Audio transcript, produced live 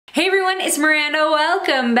Hey everyone, it's Miranda.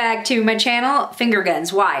 Welcome back to my channel, Finger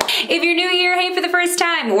Guns. Why? If you're new here, hey, for the first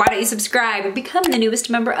time, why don't you subscribe and become the newest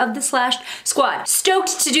member of the Slash Squad?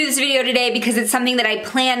 Stoked to do this video today because it's something that I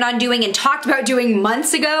planned on doing and talked about doing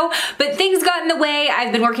months ago, but things got in the way.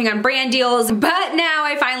 I've been working on brand deals, but now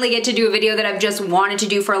I finally get to do a video that I've just wanted to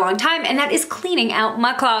do for a long time, and that is cleaning out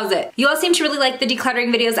my closet. You all seem to really like the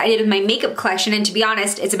decluttering videos I did with my makeup collection, and to be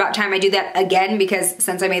honest, it's about time I do that again because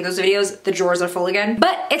since I made those videos, the drawers are full again.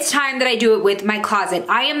 But it's time that I do it with my closet.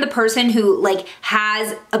 I am the person who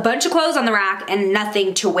has a bunch of clothes on the rack and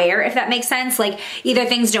nothing to wear, if that makes sense. Like either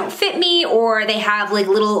things don't fit me or they have like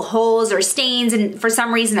little holes or stains, and for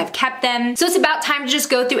some reason I've kept them. So it's about time to just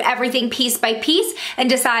go through everything piece by piece and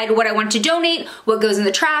decide what I want to donate, what goes in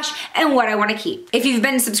the trash, and what I want to keep. If you've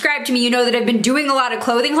been subscribed to me, you know that I've been doing a lot of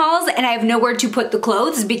clothing hauls and I have nowhere to put the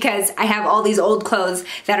clothes because I have all these old clothes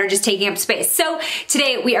that are just taking up space. So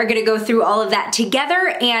today we are gonna go through all of that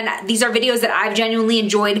together, and these are videos that I've genuinely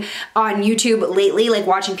enjoyed on YouTube lately, like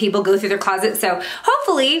watching people go through their closet. So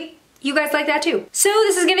hopefully you guys like that too. So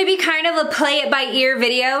this is gonna be kind of a play it by ear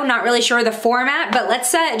video, not really sure of the format, but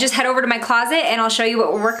let's just head over to my closet and I'll show you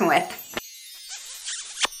what we're working with.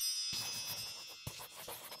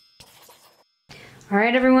 All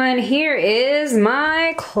right, everyone, here is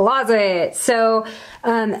my closet. So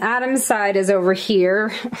Adam's side is over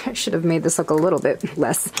here. I should have made this look a little bit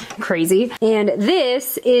less crazy. And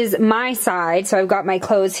this is my side. So I've got my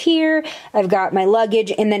clothes here, I've got my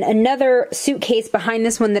luggage, and then another suitcase behind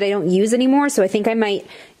this one that I don't use anymore. So I think I might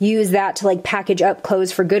use that to like package up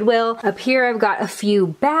clothes for Goodwill. Up here I've got a few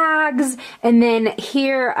bags, and then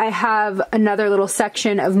here I have another little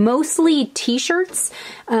section of mostly t-shirts.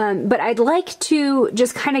 But I'd like to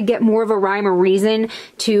just kind of get more of a rhyme or reason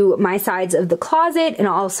to my sides of the closet, and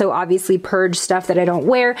also obviously purge stuff that I don't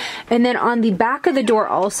wear. And then on the back of the door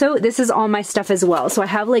also, this is all my stuff as well. So I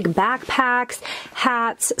have like backpacks,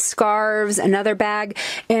 hats, scarves, another bag,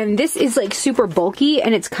 and this is like super bulky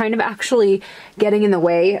and it's kind of actually getting in the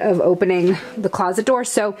way of opening the closet door.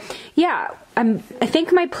 So yeah, I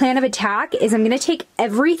think my plan of attack is I'm gonna take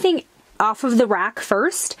everything off of the rack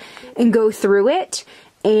first and go through it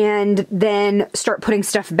and then start putting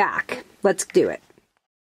stuff back. Let's do it.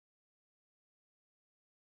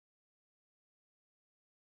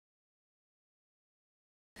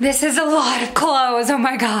 This is a lot of clothes, oh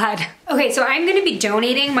my god. Okay, so I'm gonna be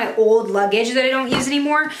donating my old luggage that I don't use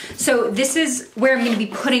anymore. So this is where I'm gonna be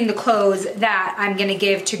putting the clothes that I'm gonna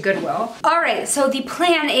give to Goodwill. All right, so the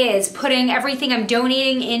plan is putting everything I'm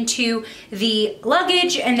donating into the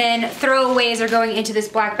luggage, and then throwaways are going into this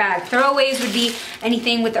black bag. Throwaways would be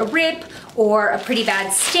anything with a rip or a pretty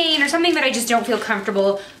bad stain or something that I just don't feel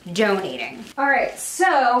comfortable donating. All right,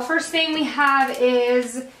 so first thing we have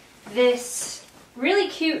is this really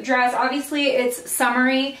cute dress. Obviously it's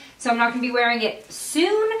summery, so I'm not gonna be wearing it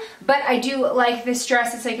soon, but I do like this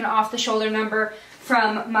dress. It's like an off the shoulder number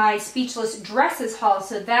from my Speechless Dresses haul,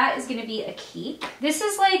 so that is gonna be a keep. This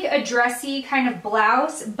is like a dressy kind of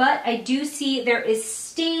blouse, but I do see there is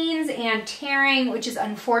stains and tearing, which is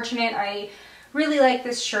unfortunate. I really like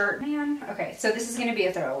this shirt, man. Okay, so this is gonna be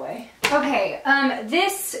a throwaway. Okay,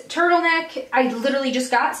 this turtleneck I literally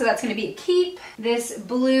just got, so that's gonna be a keep. This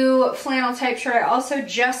blue flannel type shirt I also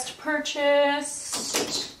just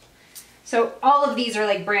purchased. So all of these are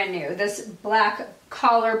like brand new. This black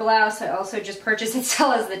collar blouse I also just purchased. It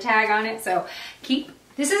still has the tag on it, so keep.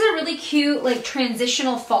 This is a really cute like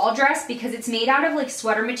transitional fall dress because it's made out of like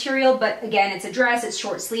sweater material, but again, it's a dress, it's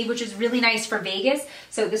short sleeve, which is really nice for Vegas.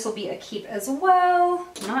 So this will be a keep as well.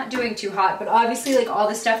 Not doing too hot, but obviously like all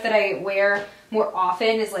the stuff that I wear more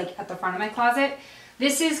often is like at the front of my closet.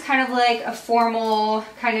 This is kind of like a formal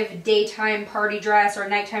kind of daytime party dress or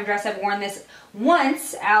nighttime dress. I've worn this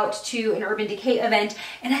once out to an Urban Decay event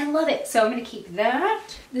and I love it, so I'm gonna keep that.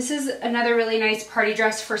 This is another really nice party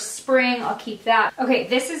dress for spring. I'll keep that. Okay,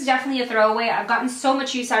 this is definitely a throwaway. I've gotten so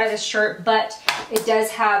much use out of this shirt, but it does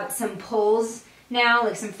have some pulls now,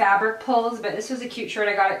 like some fabric pulls, but this was a cute shirt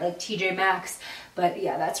I got at like TJ Maxx. But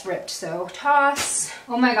yeah, that's ripped, so toss.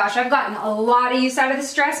 Oh my gosh, I've gotten a lot of use out of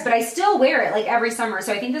this dress, but I still wear it like every summer,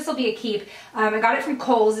 so I think this will be a keep. I got it from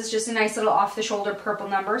Kohl's. It's just a nice little off-the-shoulder purple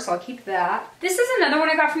number, so I'll keep that. This is another one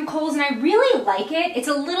I got from Kohl's, and I really like it. It's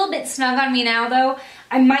a little bit snug on me now, though.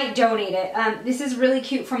 I might donate it. This is really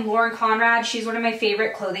cute from Lauren Conrad. She's one of my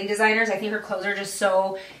favorite clothing designers. I think her clothes are just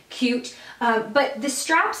so cute. But the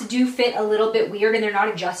straps do fit a little bit weird, and they're not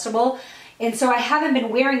adjustable. And so I haven't been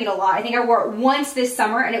wearing it a lot. I think I wore it once this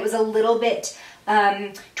summer and it was a little bit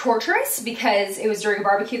torturous because it was during a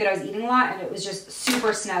barbecue that I was eating a lot and it was just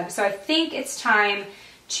super snug. So I think it's time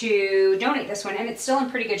to donate this one, and it's still in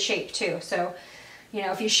pretty good shape too. So you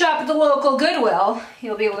know, if you shop at the local Goodwill,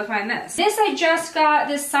 you'll be able to find this. This I just got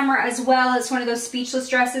this summer as well. It's one of those speechless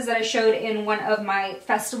dresses that I showed in one of my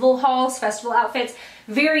festival hauls, festival outfits.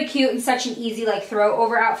 Very cute and such an easy like throw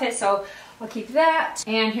over outfit, so I'll keep that.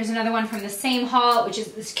 And here's another one from the same haul, which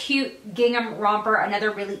is this cute gingham romper,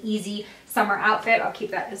 another really easy summer outfit. I'll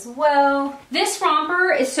keep that as well. This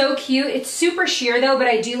romper is so cute. It's super sheer though, but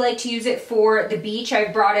I do like to use it for the beach.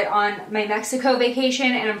 I brought it on my Mexico vacation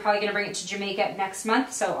and I'm probably gonna bring it to Jamaica next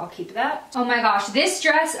month, so I'll keep that. Oh my gosh, this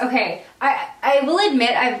dress, okay, I will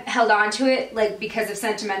admit I've held on to it like because of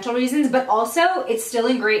sentimental reasons, but also it's still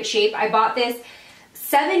in great shape. I bought this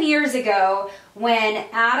 7 years ago when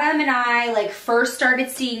Adam and I like first started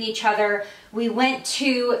seeing each other. We went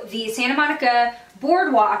to the Santa Monica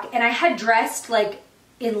boardwalk and I had dressed like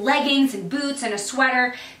in leggings and boots and a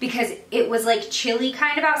sweater because it was like chilly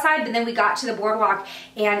kind of outside, but then we got to the boardwalk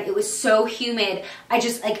and it was so humid. I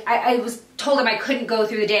just like, I was told him I couldn't go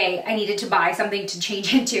through the day. I needed to buy something to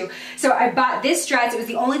change into. So I bought this dress. It was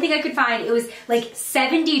the only thing I could find. It was like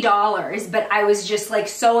 $70, but I was just like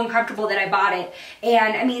so uncomfortable that I bought it.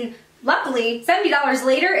 And I mean, luckily, $70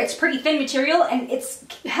 later, it's pretty thin material and it's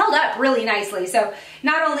held up really nicely. So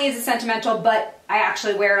not only is it sentimental, but I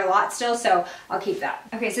actually wear it a lot still, so I'll keep that.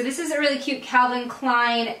 Okay, so this is a really cute Calvin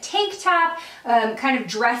Klein tank top, kind of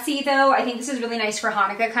dressy though. I think this is really nice for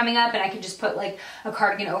Hanukkah coming up and I can just put like a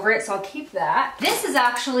cardigan over it, so I'll keep that. This is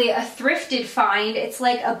actually a thrifted find. It's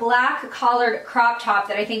like a black collared crop top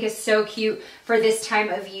that I think is so cute for this time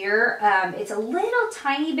of year. It's a little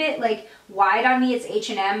tiny bit like wide on me. It's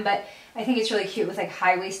H&M, but I think it's really cute with like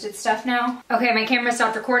high-waisted stuff now. Okay, my camera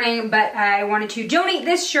stopped recording, but I wanted to donate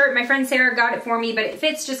this shirt. My friend Sarah got it for me, but it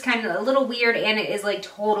fits just kind of a little weird and it is like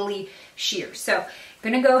totally sheer. So I'm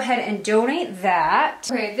gonna go ahead and donate that.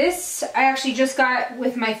 Okay, this I actually just got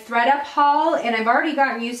with my ThredUp haul and I've already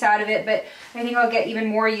gotten use out of it, but I think I'll get even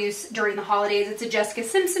more use during the holidays. It's a Jessica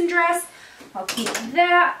Simpson dress. I'll keep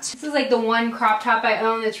that. This is like the one crop top I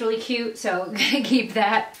own that's really cute, so I'm gonna keep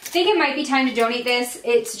that. I think it might be time to donate this.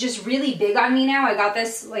 It's just really big on me now. I got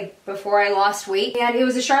this like before I lost weight, and it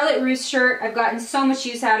was a Charlotte Russe shirt. I've gotten so much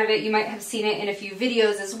use out of it. You might have seen it in a few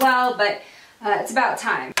videos as well, but it's about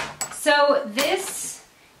time. So this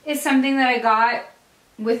is something that I got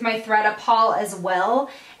with my ThredUp haul as well,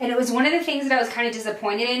 and it was one of the things that I was kind of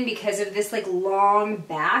disappointed in because of this like long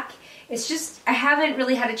back. It's just, I haven't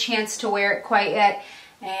really had a chance to wear it quite yet,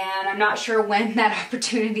 and I'm not sure when that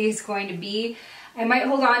opportunity is going to be. I might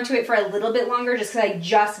hold on to it for a little bit longer just because I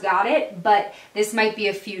just got it, but this might be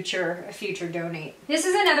a future donate. This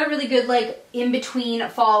is another really good like in-between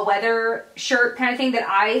fall weather shirt kind of thing that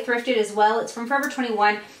I thrifted as well. It's from Forever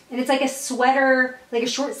 21. And it's like a sweater, like a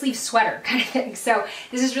short sleeve sweater kind of thing. So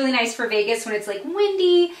this is really nice for Vegas when it's like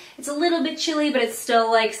windy. It's a little bit chilly, but it's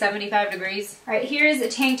still like 75 degrees. All right, here's a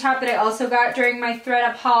tank top that I also got during my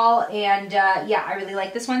ThredUp haul. And yeah, I really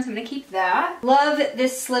like this one, so I'm gonna keep that. Love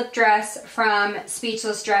this slip dress from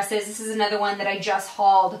Speechless Dresses. This is another one that I just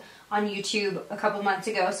hauled on YouTube a couple months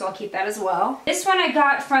ago, so I'll keep that as well. This one I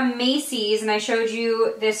got from Macy's, and I showed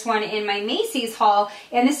you this one in my Macy's haul,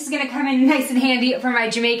 and this is gonna come in nice and handy for my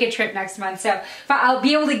Jamaica trip next month, so I'll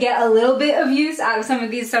be able to get a little bit of use out of some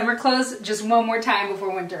of these summer clothes just one more time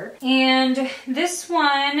before winter. And this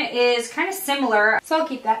one is kind of similar, so I'll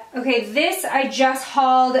keep that. Okay, this I just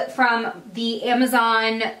hauled from the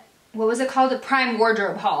Amazon, what was it called? The Prime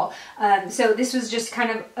Wardrobe haul. So this was just kind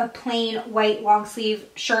of a plain white long sleeve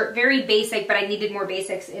shirt, very basic, but I needed more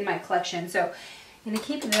basics in my collection. So I'm gonna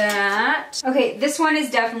keep that. Okay, this one is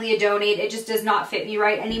definitely a donate. It just does not fit me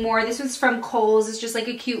right anymore. This was from Kohl's. It's just like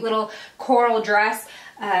a cute little coral dress.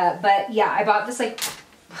 But yeah, I bought this like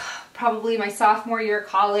probably my sophomore year of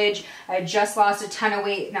college. I had just lost a ton of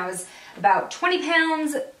weight and I was about 20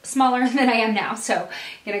 pounds smaller than I am now, so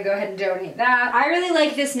I'm gonna go ahead and donate that. I really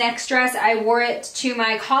like this next dress. I wore it to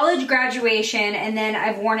my college graduation, and then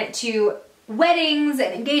I've worn it to weddings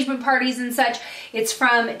and engagement parties and such. It's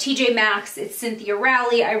from TJ Maxx. It's Cynthia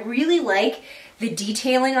Rowley. I really like the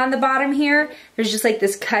detailing on the bottom here. There's just like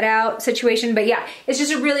this cutout situation, but yeah, it's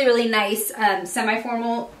just a really, really nice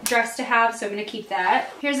semi-formal dress to have, so I'm gonna keep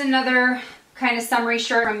that. Here's another kind of summery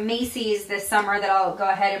shirt from Macy's this summer that I'll go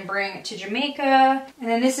ahead and bring to Jamaica. And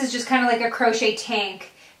then this is just kind of like a crochet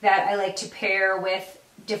tank that I like to pair with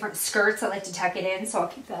different skirts. I like to tuck it in, so I'll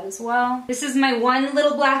keep that as well. This is my one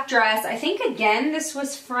little black dress. I think again this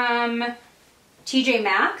was from TJ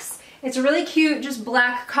Maxx, It's a really cute, just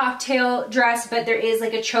black cocktail dress, but there is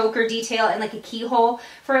like a choker detail and like a keyhole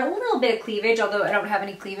for a little bit of cleavage, although I don't have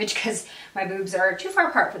any cleavage because my boobs are too far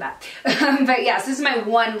apart for that. But yeah, so this is my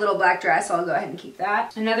one little black dress, so I'll go ahead and keep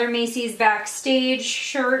that. Another Macy's Backstage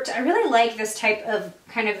shirt. I really like this type of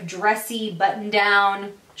kind of dressy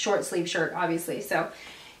button-down short sleeve shirt, obviously, so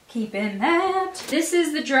keeping that. This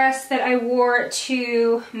is the dress that I wore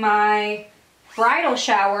to my bridal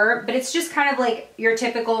shower, but it's just kind of like your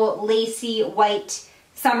typical lacy white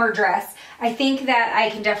summer dress. I think that I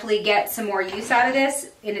can definitely get some more use out of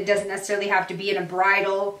this, and it doesn't necessarily have to be in a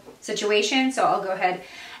bridal situation, so I'll go ahead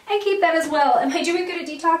and keep that as well. Am I doing good at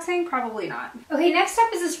detoxing? Probably not. Okay, next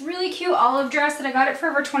up is this really cute olive dress that I got at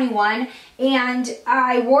Forever 21, and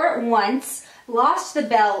I wore it once, lost the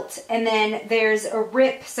belt, and then there's a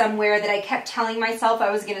rip somewhere that I kept telling myself I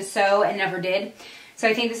was gonna sew and never did. So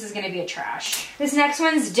I think this is gonna be a trash. This next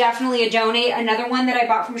one's definitely a donate. Another one that I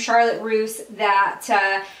bought from Charlotte Russe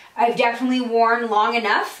that I've definitely worn long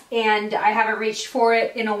enough and I haven't reached for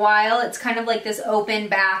it in a while. It's kind of like this open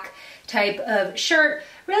back type of shirt.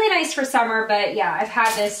 Really nice for summer, but yeah, I've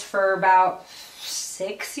had this for about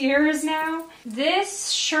 6 years now. This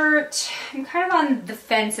shirt, I'm kind of on the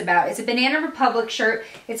fence about. It's a Banana Republic shirt.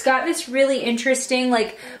 It's got this really interesting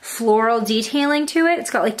like floral detailing to it. It's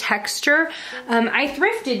got like texture. I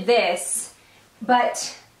thrifted this,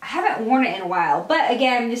 but I haven't worn it in a while. But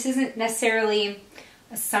again, this isn't necessarily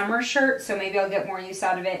a summer shirt, so maybe I'll get more use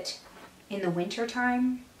out of it in the winter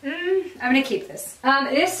time. I'm gonna keep this.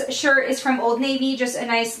 This shirt is from Old Navy, just a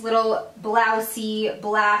nice little blousey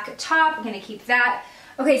black top. I'm gonna keep that.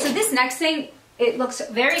 Okay, so this next thing, it looks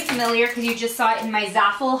very familiar because you just saw it in my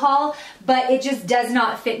Zaful haul, but it just does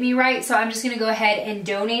not fit me right, so I'm just gonna go ahead and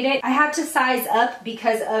donate it. I had to size up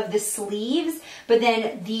because of the sleeves, but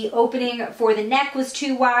then the opening for the neck was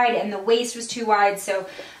too wide and the waist was too wide, so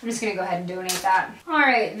I'm just gonna go ahead and donate that. All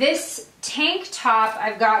right, this tank top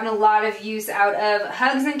I've gotten a lot of use out of.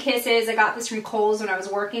 Hugs and kisses. I got this from Kohl's when I was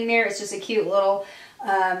working there. It's just a cute little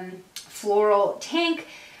floral tank.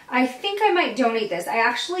 I think I might donate this. I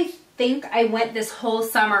actually think I went this whole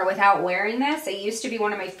summer without wearing this. It used to be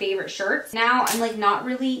one of my favorite shirts. Now I'm like not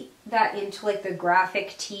really that into like the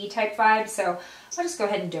graphic tee type vibe, so I'll just go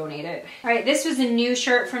ahead and donate it. All right, this was a new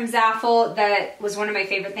shirt from Zaful that was one of my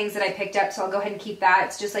favorite things that I picked up, so I'll go ahead and keep that.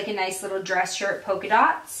 It's just like a nice little dress shirt, polka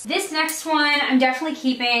dots. This next one I'm definitely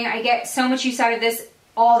keeping. I get so much use out of this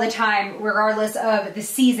all the time, regardless of the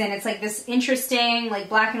season. It's like this interesting, like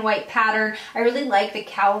black and white pattern. I really like the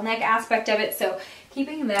cowl neck aspect of it, so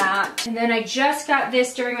keeping that. And then I just got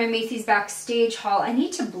this during my Macy's Backstage haul. I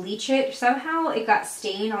need to bleach it. Somehow it got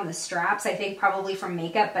stained on the straps, I think probably from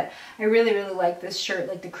makeup, but I really, really like this shirt,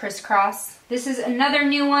 like the crisscross. This is another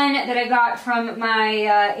new one that I got from my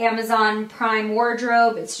Amazon Prime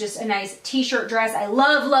wardrobe. It's just a nice t-shirt dress. I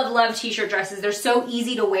love, love, love t-shirt dresses. They're so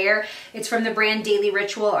easy to wear. It's from the brand Daily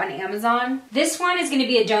Ritual on Amazon. This one is gonna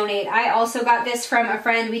be a donate. I also got this from a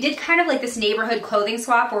friend. We did kind of like this neighborhood clothing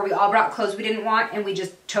swap where we all brought clothes we didn't want and we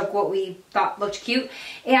just took what we thought looked cute.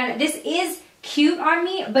 And this is cute on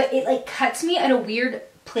me, but it like cuts me at a weird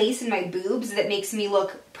place in my boobs that makes me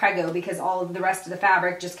look preggo because all of the rest of the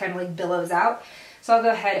fabric just kind of like billows out. So I'll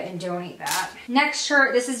go ahead and donate that. Next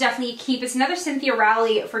shirt, this is definitely a keep. It's another Cynthia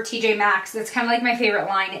Rowley for TJ Maxx. That's kind of like my favorite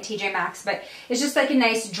line at TJ Maxx, but it's just like a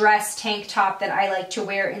nice dress tank top that I like to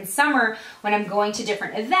wear in summer when I'm going to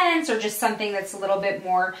different events or just something that's a little bit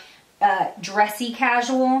more dressy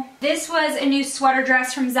casual. This was a new sweater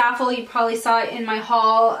dress from Zaful. You probably saw it in my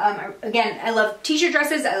haul. Again, I love t-shirt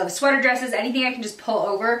dresses. I love sweater dresses. Anything I can just pull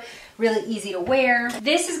over. Really easy to wear.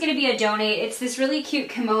 This is going to be a donate. It's this really cute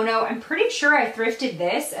kimono. I'm pretty sure I thrifted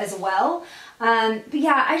this as well. But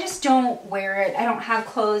yeah, I just don't wear it. I don't have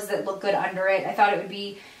clothes that look good under it. I thought it would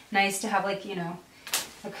be nice to have like, you know,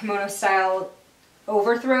 a kimono style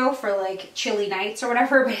overthrow for like chilly nights or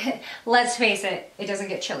whatever, but let's face it, it doesn't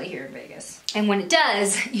get chilly here in Vegas. And when it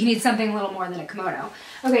does, you need something a little more than a kimono.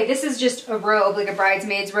 Okay, this is just a robe, like a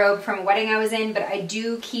bridesmaid's robe from a wedding I was in, but I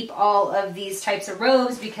do keep all of these types of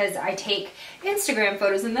robes because I take Instagram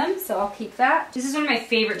photos in them, so I'll keep that. This is one of my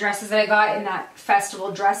favorite dresses that I got in that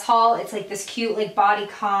festival dress haul. It's like this cute like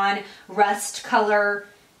bodycon rust color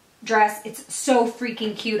dress. It's so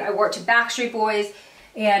freaking cute. I wore it to Backstreet Boys.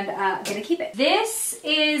 And I'm gonna keep it. This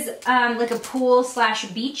is like a pool slash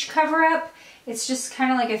beach cover up. It's just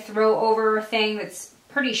kind of like a throw over thing that's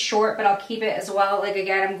pretty short, but I'll keep it as well. Like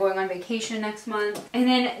again, I'm going on vacation next month. And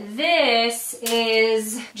then this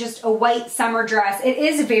is just a white summer dress. It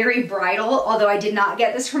is very bridal, although I did not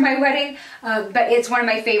get this for my wedding, but it's one of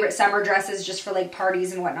my favorite summer dresses just for like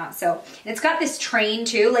parties and whatnot. So, and it's got this train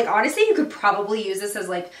too. Like honestly, you could probably use this as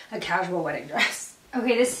like a casual wedding dress.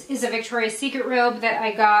 Okay, this is a Victoria's Secret robe that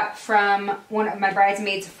I got from one of my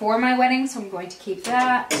bridesmaids for my wedding, so I'm going to keep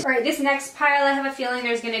that. All right, this next pile, I have a feeling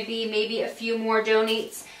there's gonna be maybe a few more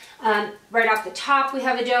donates. Right off the top, we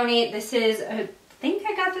have a donate. This is, I think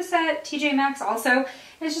I got this at TJ Maxx also.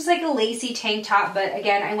 It's just like a lacy tank top, but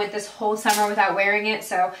again, I went this whole summer without wearing it,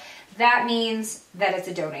 so that means that it's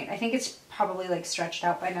a donate. I think it's probably like stretched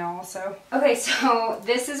out by now also. Okay, so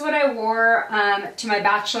this is what I wore to my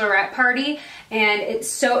bachelorette party, and it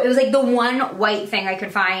was like the one white thing I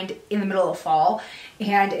could find in the middle of fall,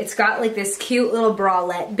 and it's got like this cute little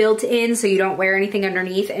bralette built in so you don't wear anything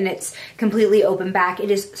underneath, and it's completely open back. It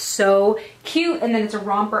is so cute, and then it's a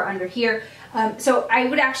romper under here. So I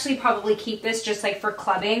would actually probably keep this just like for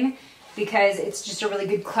clubbing, because it's just a really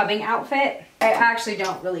good clubbing outfit. I actually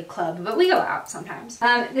don't really club, but we go out sometimes.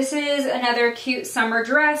 This is another cute summer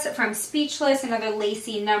dress from Speechless, another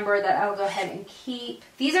lacy number that I'll go ahead and keep.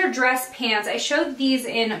 These are dress pants. I showed these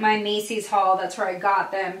in my Macy's haul. That's where I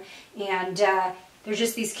got them. And they're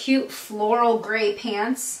just these cute floral gray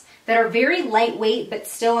pants that are very lightweight but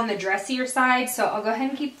still on the dressier side, so I'll go ahead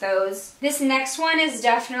and keep those. This next one is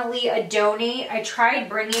definitely a donate. I tried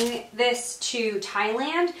bringing this to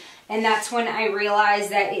Thailand, and that's when I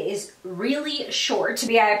realized that it is really short.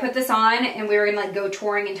 But yeah, I put this on and we were gonna like go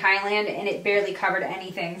touring in Thailand, and it barely covered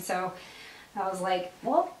anything, so I was like,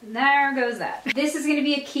 well, there goes that. This is gonna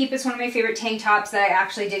be a keep. It's one of my favorite tank tops that I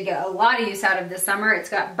actually did get a lot of use out of this summer. It's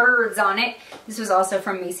got birds on it. This was also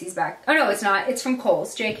from Macy's back. Oh no, it's not. It's from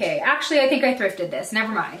Kohl's, JK. Actually, I think I thrifted this.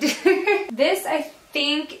 Never mind. This, I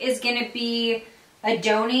think, is gonna be a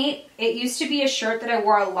donate. It used to be a shirt that I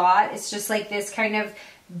wore a lot. It's just like this kind of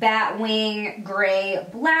batwing gray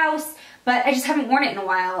blouse, but I just haven't worn it in a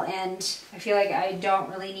while, and I feel like I don't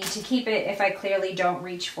really need to keep it if I clearly don't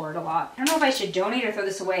reach for it a lot. I don't know if I should donate or throw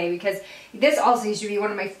this away, because this also used to be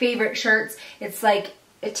one of my favorite shirts. It's like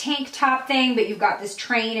a tank top thing, but you've got this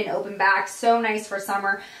train and open back. So nice for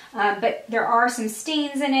summer, but there are some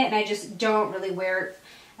stains in it, and I just don't really wear it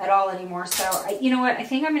at all anymore. So you know what, I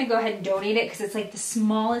think I'm gonna go ahead and donate it, because it's like the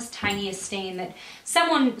smallest, tiniest stain that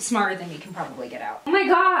someone smarter than me can probably get out. Oh my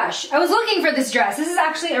gosh, I was looking for this dress. This is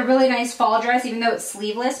actually a really nice fall dress, even though it's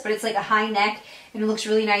sleeveless, but it's like a high neck, and it looks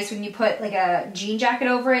really nice when you put like a jean jacket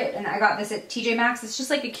over it, and I got this at TJ Maxx. It's just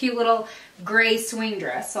like a cute little gray swing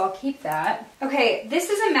dress, so I'll keep that. Okay, this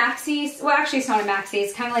is a maxi, well actually it's not a maxi,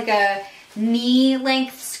 it's kind of like a knee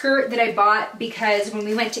length skirt that I bought because when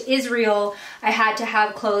we went to Israel I had to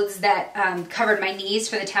have clothes that covered my knees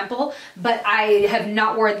for the temple, but I have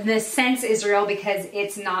not worn this since Israel because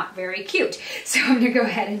it's not very cute, so I'm gonna go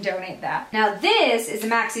ahead and donate that. Now this is a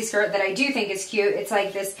maxi skirt that I do think is cute. It's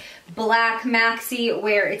like this black maxi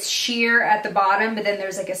where it's sheer at the bottom, but then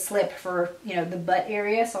there's like a slip for, you know, the butt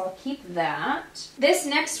area, so I'll keep that. This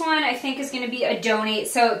next one I think is gonna be a donate.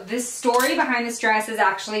 So this story behind this dress is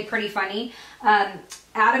actually pretty funny.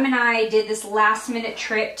 Adam and I did this last minute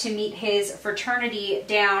trip to meet his fraternity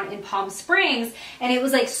down in Palm Springs, and it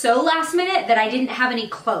was like so last minute that I didn't have any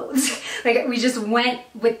clothes. Like we just went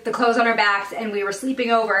with the clothes on our backs and we were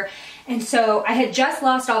sleeping over, and so I had just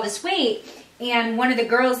lost all this weight, and one of the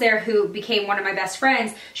girls there who became one of my best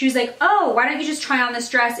friends, she was like, oh, why don't you just try on this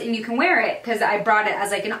dress and you can wear it, because I brought it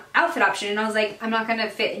as like an outfit option. And I was like, I'm not gonna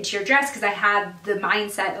fit into your dress, because I had the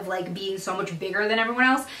mindset of like being so much bigger than everyone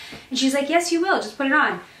else. And she's like, yes you will, just put it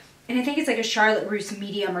on. And I think it's like a Charlotte Russe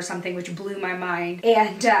medium or something, which blew my mind.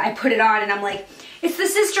 And I put it on and I'm like, it's the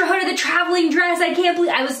sisterhood of the traveling dress. I can't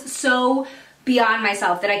believe, I was so beyond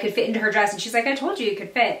myself that I could fit into her dress. And she's like, I told you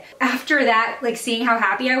could fit. After that, like seeing how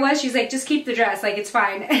happy I was, she's like, just keep the dress, like it's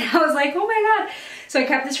fine. And I was like, oh my God. So I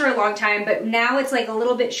kept this for a long time, but now it's like a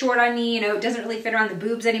little bit short on me, you know, it doesn't really fit around the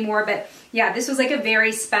boobs anymore. But yeah, this was like a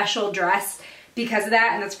very special dress because of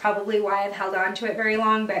that, and that's probably why I've held on to it very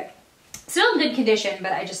long, but still in good condition,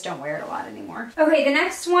 but I just don't wear it a lot anymore. Okay, the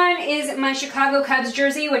next one is my Chicago Cubs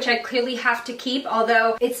jersey, which I clearly have to keep,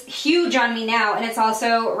 although it's huge on me now, and it's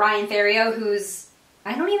also Ryan Theriot, who's,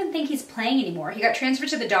 I don't even think he's playing anymore. He got transferred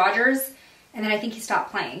to the Dodgers, and then I think he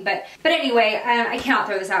stopped playing. But anyway, I cannot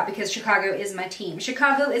throw this out because Chicago is my team.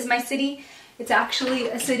 Chicago is my city. It's actually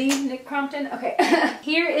a city, Nick Crompton. Okay.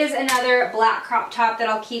 Here is another black crop top that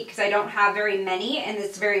I'll keep because I don't have very many, and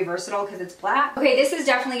it's very versatile because it's black. Okay, this is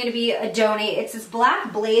definitely going to be a donate. It's this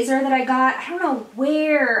black blazer that I got. I don't know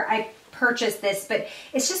where I purchased this, but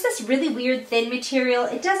it's just this really weird thin material.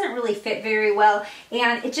 It doesn't really fit very well,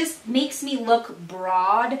 and it just makes me look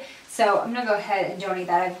broad. So I'm gonna go ahead and donate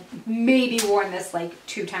that. I've maybe worn this like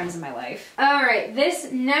 2 times in my life. All right,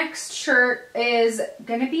 this next shirt is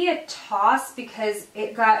gonna be a toss because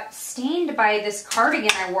it got stained by this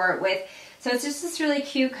cardigan I wore it with. So it's just this really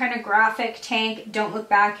cute kind of graphic tank. Don't look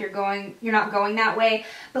back, you're not going that way.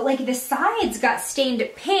 But like the sides got stained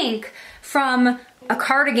pink from a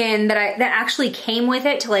cardigan that actually came with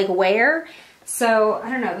it to like wear. So I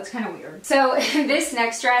don't know, that's kind of weird. So this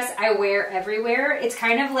next dress I wear everywhere. It's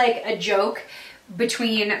kind of like a joke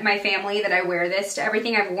between my family that I wear this to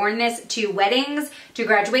everything. I've worn this to weddings, to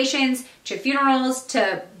graduations, to funerals,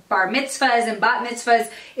 to bar mitzvahs and bat mitzvahs.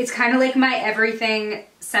 It's kind of like my everything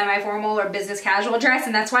semi-formal or business casual dress,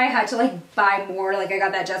 and that's why I had to like buy more. Like I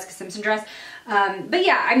got that Jessica Simpson dress. But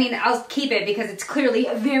yeah, I mean, I'll keep it because it's clearly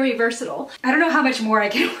very versatile. I don't know how much more I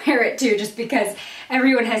can wear it to just because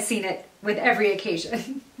everyone has seen it with every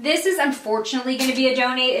occasion. This is unfortunately going to be a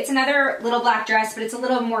donate. It's another little black dress, but it's a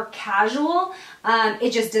little more casual.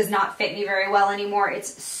 It just does not fit me very well anymore.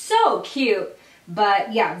 It's so cute,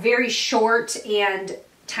 but yeah, very short and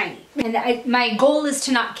tiny. And my goal is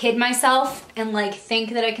to not kid myself and like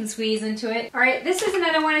think that I can squeeze into it. All right, this is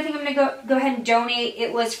another one I think I'm gonna go ahead and donate.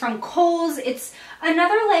 It was from Kohl's. It's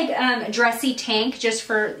another like dressy tank just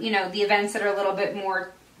for, you know, the events that are a little bit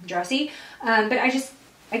more dressy. But I just,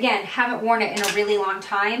 again, haven't worn it in a really long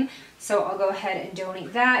time. So I'll go ahead and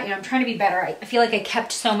donate that. You know, I'm trying to be better. I feel like I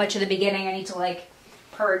kept so much at the beginning. I need to like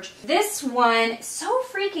purge. This one, so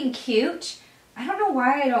freaking cute. I don't know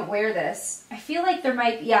why I don't wear this. I feel like there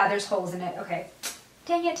might, yeah, there's holes in it. Okay.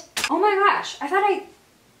 Dang it. Oh my gosh. I thought I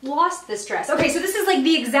lost this dress. Okay, so this is like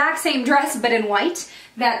the exact same dress, but in white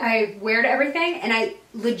that I wear to everything. And I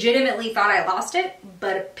legitimately thought I lost it,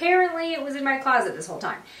 but apparently it was in my closet this whole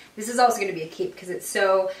time. This is also going to be a keep because it's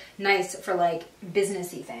so nice for like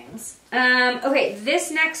businessy things. Okay, this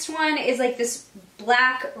next one is like this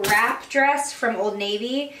black wrap dress from Old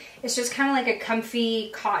Navy. It's just kind of like a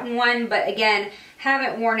comfy cotton one, but again,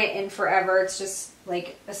 haven't worn it in forever. It's just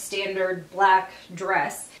like a standard black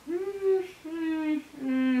dress. I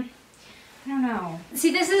don't know.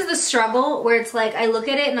 See, this is the struggle where it's like I look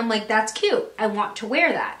at it and I'm like, that's cute. I want to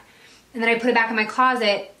wear that. And then I put it back in my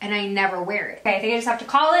closet and I never wear it. Okay, I think I just have to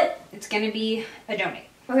call it. It's gonna be a donate.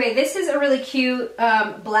 Okay, this is a really cute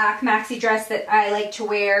black maxi dress that I like to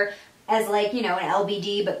wear as like, you know, an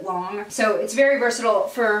LBD but long. So it's very versatile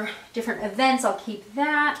for different events. I'll keep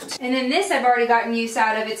that. And then this I've already gotten use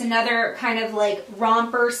out of. It's another kind of like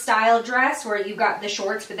romper style dress where you got the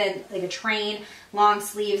shorts but then like a train, long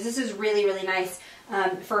sleeves. This is really, really nice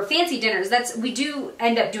for fancy dinners. We do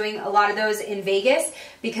end up doing a lot of those in Vegas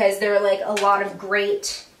because there are like a lot of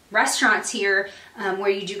great restaurants here where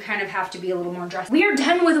you do kind of have to be a little more dressed. We are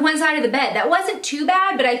done with one side of the bed. That wasn't too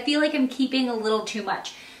bad, but I feel like I'm keeping a little too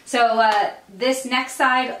much. So this next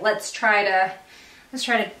side, let's try to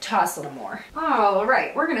toss a little more. All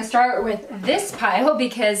right, we're gonna start with this pile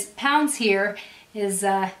because Pounds here is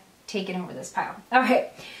taking over this pile.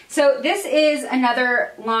 Okay, so this is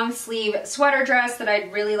another long sleeve sweater dress that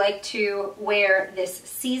I'd really like to wear this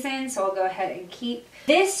season, so I'll go ahead and keep.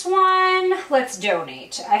 This one, let's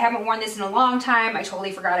donate. I haven't worn this in a long time. I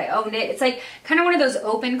totally forgot I owned it. It's like kind of one of those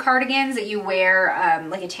open cardigans that you wear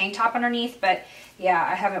like a tank top underneath, but yeah,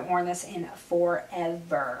 I haven't worn this in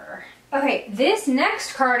forever. Okay, this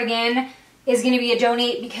next cardigan is gonna be a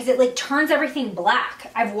donate because it like turns everything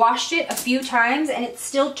black. I've washed it a few times and it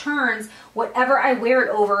still turns whatever I wear it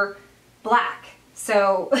over black.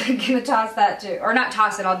 So I'm gonna toss that too, or not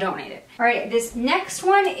toss it, I'll donate it. All right, this next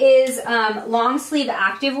one is long sleeve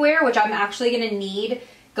activewear, which I'm actually gonna need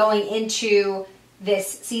going into this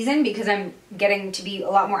season because I'm getting to be a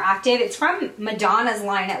lot more active. It's from Madonna's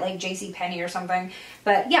line at like JCPenney or something.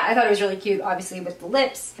 But yeah, I thought it was really cute, obviously with the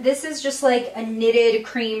lips. This is just like a knitted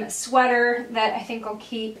cream sweater that I think I'll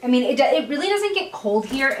keep. I mean, it really doesn't get cold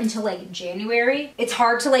here until like January. It's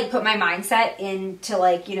hard to like put my mindset into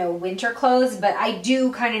like, you know, winter clothes, but I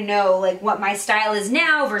do kind of know like what my style is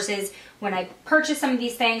now versus when I purchased some of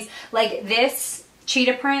these things. Like this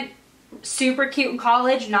cheetah print, super cute in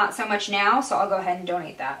college, not so much now, so I'll go ahead and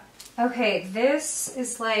donate that. Okay, this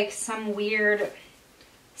is like some weird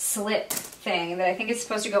slip thing that I think is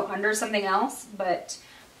supposed to go under something else, but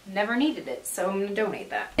never needed it, so I'm gonna donate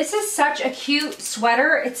that. This is such a cute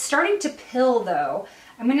sweater. It's starting to pill though.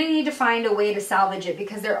 I'm gonna need to find a way to salvage it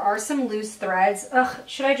because there are some loose threads. Ugh,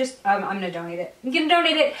 should I just, I'm gonna donate it. I'm gonna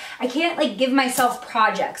donate it. I can't like give myself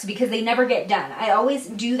projects because they never get done. I always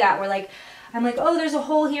do that where like, I'm like, oh, there's a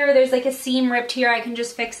hole here, there's like a seam ripped here, I can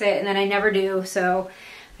just fix it, and then I never do, so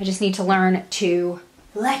I just need to learn to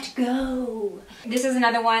let go. This is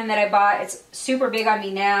another one that I bought. It's super big on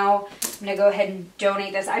me now. I'm gonna go ahead and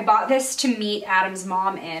donate this. I bought this to meet Adam's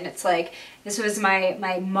mom in. It's like, this was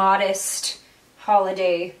my modest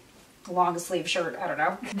holiday long sleeve shirt. I don't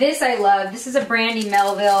know. This I love. This is a Brandy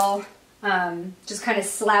Melville, just kind of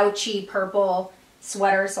slouchy purple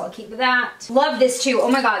sweater, so I'll keep that. Love this too.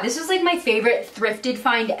 Oh my god, this was like my favorite thrifted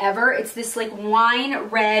find ever. It's this like wine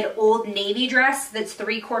red Old Navy dress that's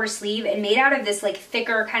 3/4 sleeve and made out of this like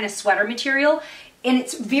thicker kind of sweater material, and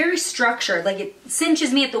it's very structured. Like it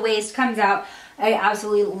cinches me at the waist, comes out. I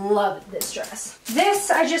absolutely love this dress.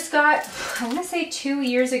 This I just got, I want to say 2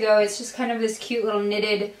 years ago. It's just kind of this cute little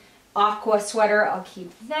knitted aqua sweater. I'll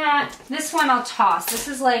keep that. This one I'll toss. This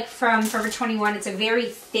is like from Forever 21. It's a very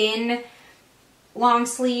thin long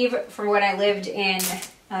sleeve for when I lived in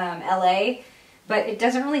LA, but it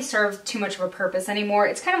doesn't really serve too much of a purpose anymore.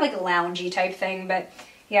 It's kind of like a loungy type thing, but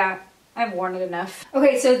yeah, I've worn it enough.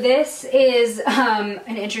 Okay, so this is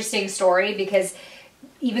an interesting story because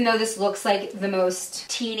even though this looks like the most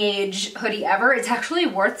teenage hoodie ever, it's actually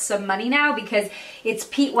worth some money now because it's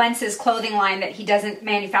Pete Wentz's clothing line that he doesn't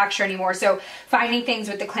manufacture anymore. So finding things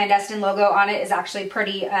with the Clandestine logo on it is actually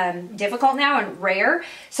pretty difficult now and rare.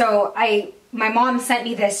 So my mom sent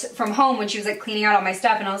me this from home when she was like cleaning out all my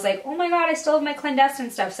stuff, and I was like, oh my god, I still have my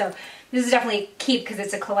Clandestine stuff. So this is definitely a keep because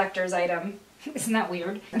it's a collector's item. Isn't that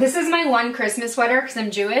weird? This is my one Christmas sweater because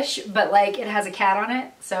I'm Jewish, but like it has a cat on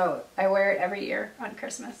it, so I wear it every year on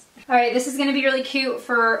Christmas. All right, this is gonna be really cute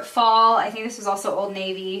for fall. I think this was also Old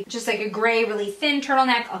Navy. Just like a gray, really thin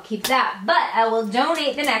turtleneck. I'll keep that, but I will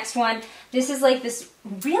donate the next one. This is like this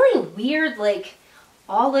really weird, like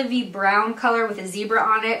olivey brown color with a zebra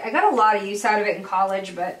on it. I got a lot of use out of it in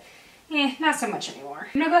college, but not so much anymore.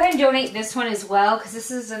 I'm gonna go ahead and donate this one as well because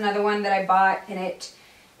this is another one that I bought and it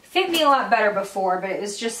fit me a lot better before, but it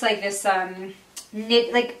was just like this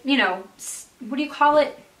knit, like, you know, what do you call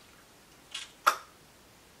it?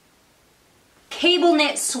 Cable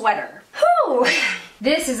knit sweater. Whew!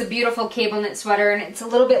 This is a beautiful cable knit sweater, and it's a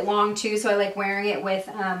little bit long too, so I like wearing it with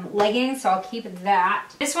leggings, so I'll keep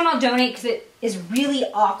that. This one I'll donate because it is really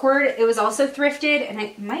awkward. It was also thrifted, and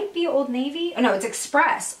it might be Old Navy. Oh no, it's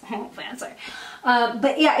Express. Oh, fancy.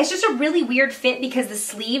 But yeah, it's just a really weird fit because the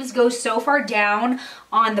sleeves go so far down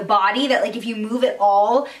on the body that like if you move it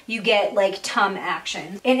all, you get like tum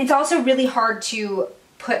action. And it's also really hard to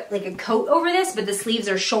put like a coat over this, but the sleeves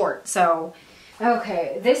are short, so.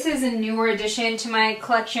 Okay, this is a newer addition to my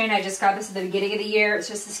collection. I just got this at the beginning of the year. It's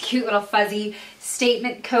just this cute little fuzzy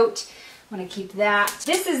statement coat. I'm gonna keep that.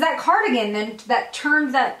 This is that cardigan that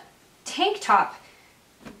turned that tank top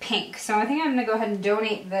pink. So I think I'm gonna go ahead and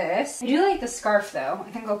donate this. I do like the scarf though. I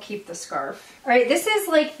think I'll keep the scarf. All right, this is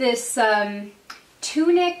like this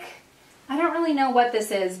tunic. I don't really know what this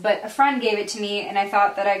is, but a friend gave it to me and I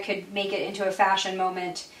thought that I could make it into a fashion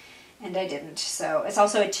moment. And I didn't. So it's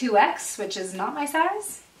also a 2X, which is not my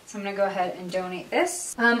size. So I'm gonna go ahead and donate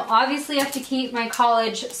this. Obviously I have to keep my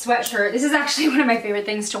college sweatshirt. This is actually one of my favorite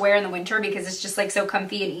things to wear in the winter because it's just like so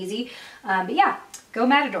comfy and easy. But yeah, go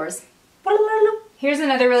Matadors. Here's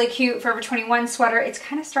another really cute Forever 21 sweater. It's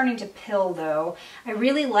kind of starting to pill though. I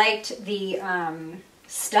really liked the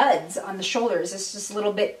studs on the shoulders. It's just a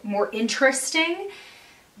little bit more interesting.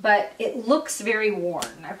 But it looks very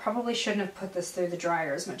worn. I probably shouldn't have put this through the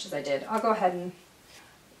dryer as much as I did. I'll go ahead and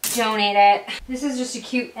donate it. This is just a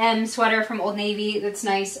cute M sweater from Old Navy that's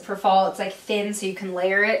nice for fall. It's like thin so you can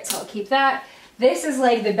layer it, so I'll keep that. This is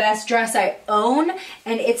like the best dress I own,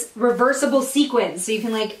 and it's reversible sequins, so you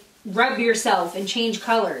can like rub yourself and change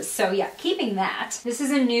colors. So yeah, keeping that. This is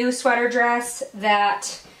a new sweater dress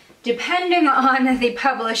that, depending on the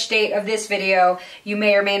published date of this video, you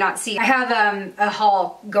may or may not see. I have a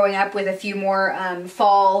haul going up with a few more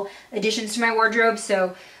fall additions to my wardrobe,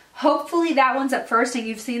 so hopefully that one's up first and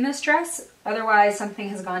you've seen this dress. Otherwise, something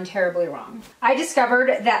has gone terribly wrong. I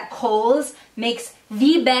discovered that Kohl's makes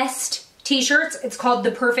the best t-shirts. It's called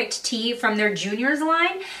the Perfect Tee from their juniors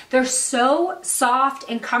line. They're so soft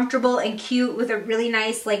and comfortable and cute with a really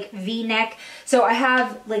nice like V-neck. So I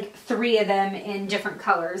have like 3 of them in different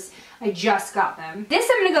colors. I just got them. This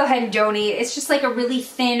I'm gonna go ahead and donate. It's just like a really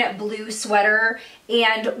thin blue sweater,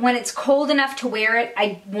 and when it's cold enough to wear it,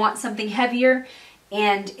 I want something heavier,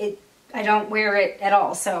 and I don't wear it at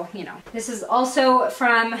all, so you know. This is also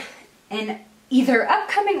from an either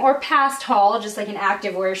upcoming or past haul, just like an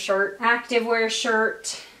activewear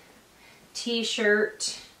shirt,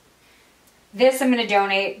 t-shirt. This I'm gonna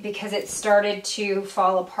donate because it started to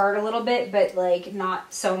fall apart a little bit, but like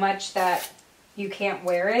not so much that you can't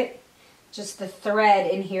wear it. Just the thread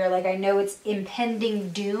in here, like I know it's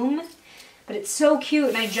impending doom. but it's so cute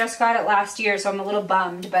and I just got it last year, so I'm a little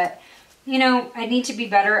bummed, but you know, I need to be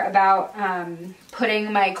better about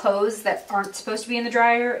putting my clothes that aren't supposed to be in the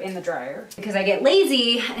dryer because I get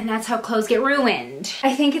lazy and that's how clothes get ruined.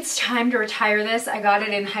 I think it's time to retire this. I got it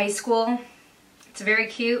in high school. It's very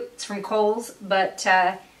cute. It's from Kohl's, but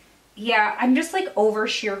yeah, I'm just like over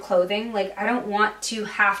sheer clothing. Like I don't want to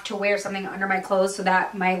have to wear something under my clothes so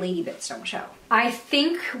that my lady bits don't show. I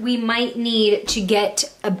think we might need to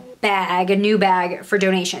get a new bag for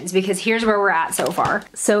donations because here's where we're at so far.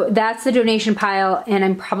 So that's the donation pile and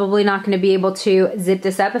I'm probably not gonna be able to zip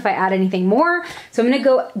this up if I add anything more. So I'm gonna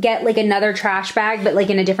go get like another trash bag, but like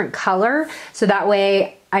in a different color. So that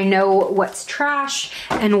way I know what's trash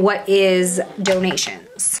and what is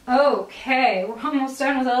donations. Okay, we're almost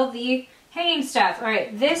done with all the hanging stuff. All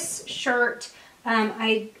right, this shirt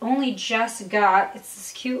I only just got. It's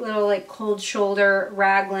this cute little like cold shoulder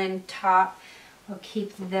raglan top. I'll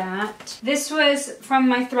keep that. This was from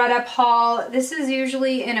my ThredUp haul. This is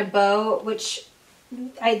usually in a bow, which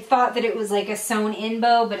I thought that it was like a sewn in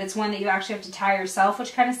bow, but it's one that you actually have to tie yourself,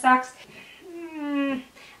 which kind of sucks. I'm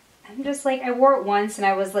just like, I wore it once and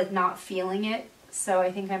I was like not feeling it. So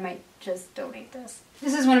I think I might just donate this.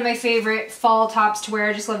 This is one of my favorite fall tops to wear.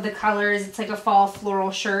 I just love the colors. It's like a fall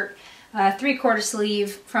floral shirt. 3/4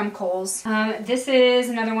 sleeve from Kohl's. This is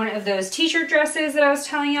another one of those t-shirt dresses that I was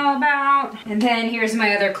telling y'all about. And then here's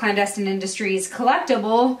my other Clandestine Industries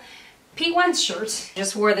collectible Pete Wentz shirt.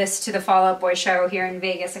 Just wore this to the Fall Out Boy show here in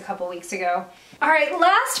Vegas a couple weeks ago. All right,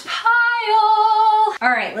 last pile. All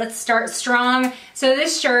right, let's start strong. So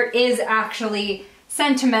this shirt is actually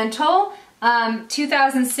sentimental.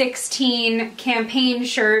 2016 campaign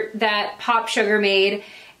shirt that Pop Sugar made,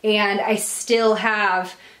 and I still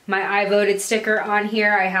have my I voted sticker on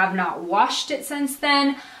here. I have not washed it since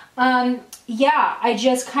then. Yeah, I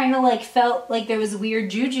just kind of like felt like there was weird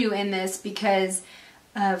juju in this because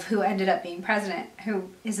of who ended up being president, who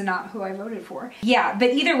is not who I voted for. Yeah, but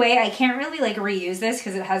either way, I can't really like reuse this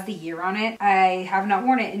because it has the year on it. I have not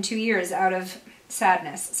worn it in 2 years out of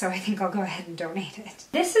sadness, so I think I'll go ahead and donate it.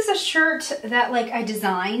 This is a shirt that like I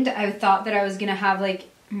designed. I thought that I was gonna have like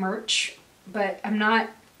merch, but I'm not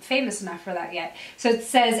famous enough for that yet. So it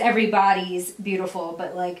says everybody's beautiful,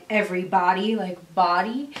 but like everybody, like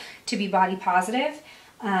body, to be body positive.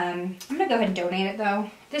 I'm gonna go ahead and donate it though.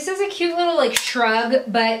 This is a cute little like shrug,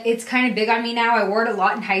 but it's kind of big on me now. I wore it a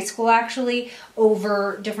lot in high school actually,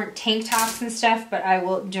 over different tank tops and stuff, but I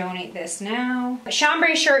will donate this now. A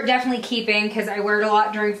chambray shirt definitely keeping because I wear it a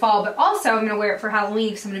lot during fall, but also I'm gonna wear it for Halloween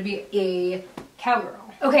because I'm gonna be a cowgirl.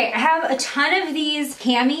 Okay, I have a ton of these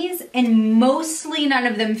camis and mostly none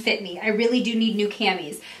of them fit me. I really do need new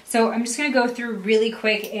camis. So I'm just gonna go through really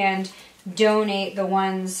quick and donate the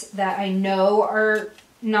ones that I know are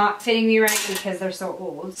not fitting me right because they're so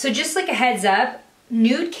old. So just like a heads up,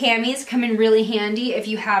 nude camis come in really handy if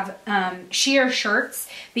you have sheer shirts,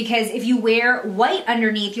 because if you wear white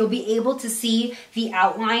underneath, you'll be able to see the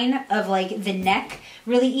outline of like the neck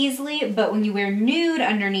really easily, but when you wear nude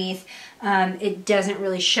underneath, it doesn't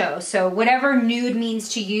really show. So whatever nude means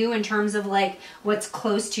to you in terms of like what's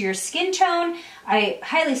close to your skin tone, I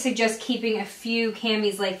highly suggest keeping a few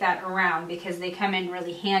camis like that around because they come in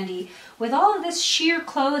really handy with all of this sheer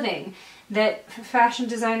clothing that fashion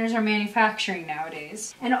designers are manufacturing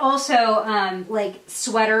nowadays. And also like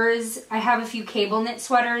sweaters. I have a few cable knit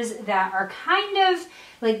sweaters that are kind of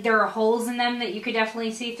like there are holes in them that you could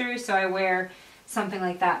definitely see through, so I wear something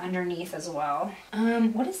like that underneath as well.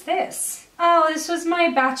 What is this? Oh, this was my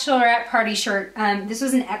bachelorette party shirt. This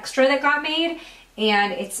was an extra that got made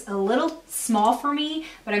and it's a little small for me,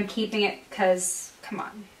 but I'm keeping it because, come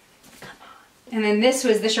on. And then this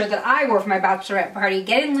was the shirt that I wore for my bachelorette party.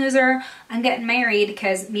 Getting loser, I'm getting married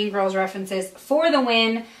because Mean Girls references for the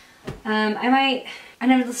win. I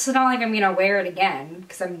know it's not like I'm gonna wear it again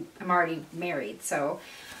because I'm already married, so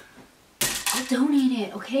I'll donate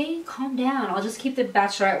it, okay? Calm down. I'll just keep the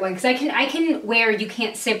bachelorette one because I can wear You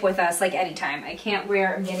Can't Sip With Us like anytime. I can't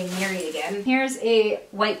wear I'm Getting Married again. Here's a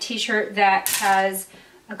white t-shirt that has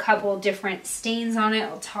a couple different stains on it.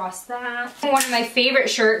 I'll toss that. One of my favorite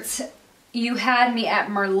shirts, You Had Me at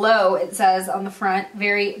Merlot, it says on the front.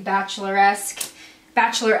 Very bachelorette-esque.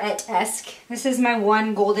 This is my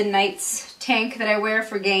one Golden Knights tank that I wear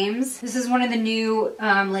for games. This is one of the new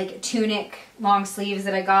like tunic long sleeves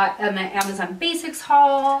that I got at my Amazon Basics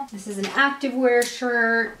haul. This is an activewear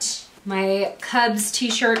shirt. My Cubs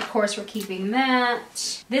t-shirt, of course we're keeping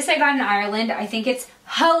that. This I got in Ireland. I think it's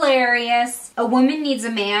hilarious. A woman needs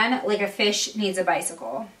a man like a fish needs a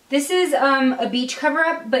bicycle. This is a beach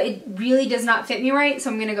cover-up, but it really does not fit me right, so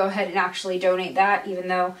I'm gonna go ahead and actually donate that, even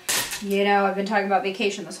though You know, I've been talking about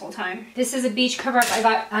vacation this whole time. This is a beach cover-up I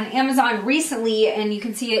got on Amazon recently, and you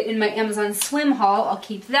can see it in my Amazon swim haul. I'll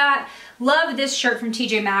keep that. Love this shirt from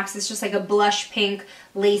TJ Maxx. It's just like a blush pink,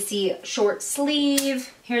 lacy, short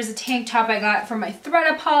sleeve. Here's a tank top I got from my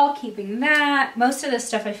thread-up haul, keeping that. Most of this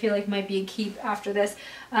stuff I feel like might be a keep after this.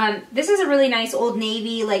 This is a really nice Old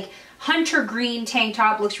Navy, like hunter green tank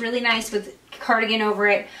top. Looks really nice with cardigan over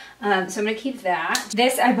it. So I'm gonna keep that.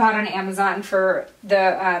 This I bought on Amazon for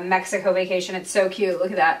the Mexico vacation. It's so cute,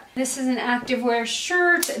 look at that. This is an activewear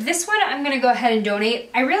shirt. This one I'm gonna go ahead and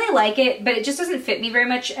donate. I really like it, but it just doesn't fit me very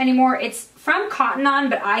much anymore. It's from Cotton On,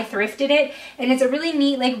 but I thrifted it, and it's a really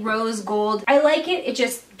neat like rose gold. I like it, it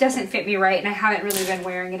just doesn't fit me right, and I haven't really been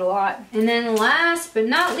wearing it a lot. And then last but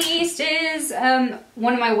not least is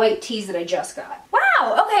one of my white tees that I just got.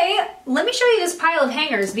 Wow, okay, let me show you this pile of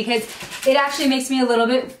hangers because it actually makes me a little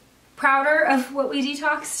bit prouder of what we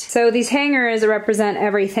detoxed. So these hangers represent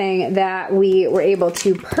everything that we were able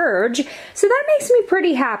to purge. So that makes me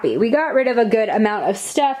pretty happy. We got rid of a good amount of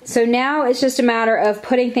stuff. So now it's just a matter of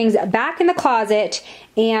putting things back in the closet,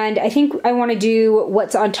 and I think I want to do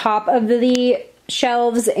what's on top of the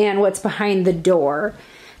shelves and what's behind the door.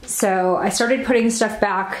 So I started putting stuff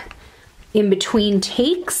back in between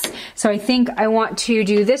takes. So I think I want to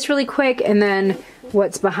do this really quick and then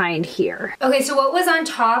what's behind here. Okay, so what was on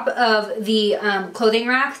top of the clothing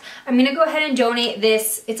racks, I'm gonna go ahead and donate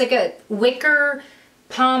this. It's like a wicker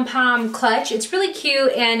pom-pom clutch. It's really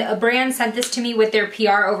cute, and a brand sent this to me with their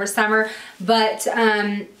PR over summer, but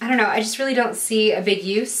I don't know, I just really don't see a big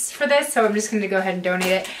use for this, so I'm just gonna go ahead and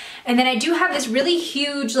donate it. And then I do have this really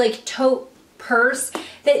huge like tote purse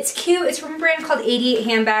that's cute. It's from a brand called 88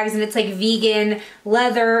 Handbags, and it's like vegan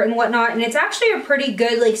leather and whatnot, and it's actually a pretty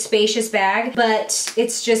good like spacious bag, but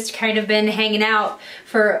it's just kind of been hanging out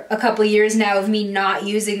for a couple years now of me not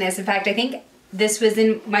using this. In fact, I think this was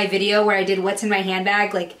in my video where I did what's in my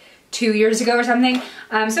handbag like 2 years ago or something.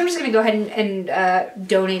 So I'm just gonna go ahead and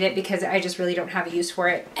donate it because I just really don't have a use for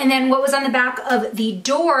it. And then what was on the back of the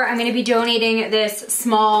door, I'm gonna be donating this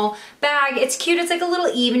small bag. It's cute, it's like a little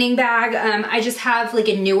evening bag. I just have like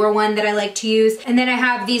a newer one that I like to use. And then I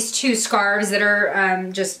have these two scarves that are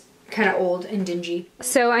just kind of old and dingy.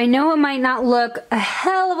 So I know it might not look a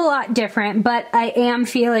hell of a lot different, but I am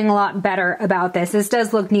feeling a lot better about this. This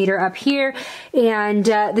does look neater up here, and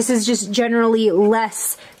this is just generally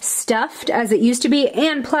less stuffed as it used to be,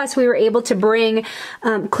 and plus we were able to bring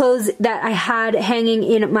clothes that I had hanging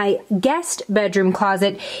in my guest bedroom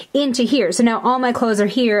closet into here. So now all my clothes are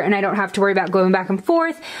here and I don't have to worry about going back and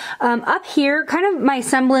forth. Up here, kind of my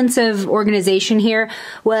semblance of organization here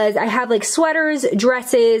was I have like sweaters,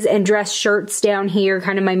 dresses, and dress shirts down here,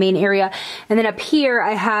 kind of my main area. And then up here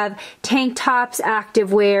I have tank tops,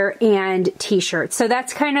 activewear, and t-shirts. So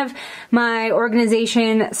that's kind of my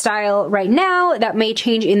organization style right now. That may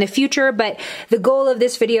change in the future, but the goal of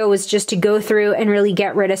this video was just to go through and really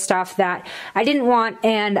get rid of stuff that I didn't want,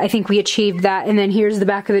 and I think we achieved that. And then here's the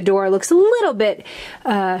back of the door. It looks a little bit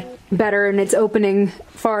better, and it's opening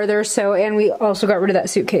farther. So, and we also got rid of that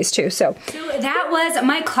suitcase too. So that was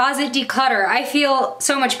my closet declutter. I feel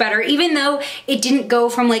so much better, even though it didn't go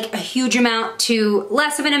from like a huge amount to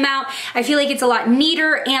less of an amount. I feel like it's a lot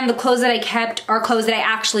neater, and the clothes that I kept are clothes that I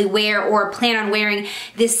actually wear or plan on wearing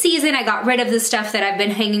this season. I got rid of the stuff that I've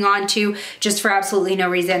been hanging on to just for absolutely no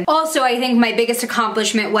reason. Also, I think my biggest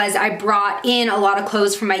accomplishment was I brought in a lot of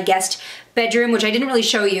clothes from my guest bedroom, which I didn't really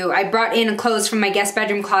show you. I brought in clothes from my guest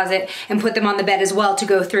bedroom closet and put them on the bed as well to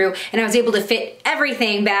go through, and I was able to fit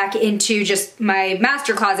everything back into just my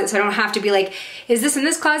master closet, so I don't have to be like, is this in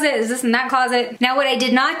this closet? Is this in that closet? Now what I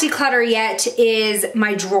did not declutter yet is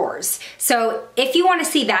my drawers. So if you want to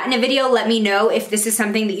see that in a video, let me know if this is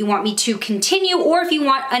something that you want me to continue, or if you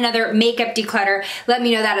want another makeup declutter, let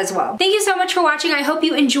me know that as well. Thank you so much for watching. I hope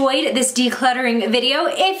you enjoyed this decluttering video.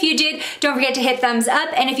 If you did, don't forget to hit thumbs up,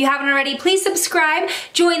 and if you haven't already, please subscribe,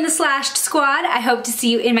 join the Slashed Squad. I hope to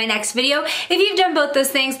see you in my next video. If you've done both those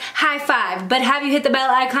things, high five, but have you hit the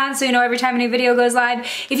bell icon so you know every time a new video goes live?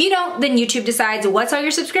 If you don't, then YouTube decides what's on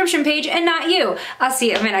your subscription page and not you. I'll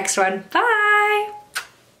see you in my next one. Bye!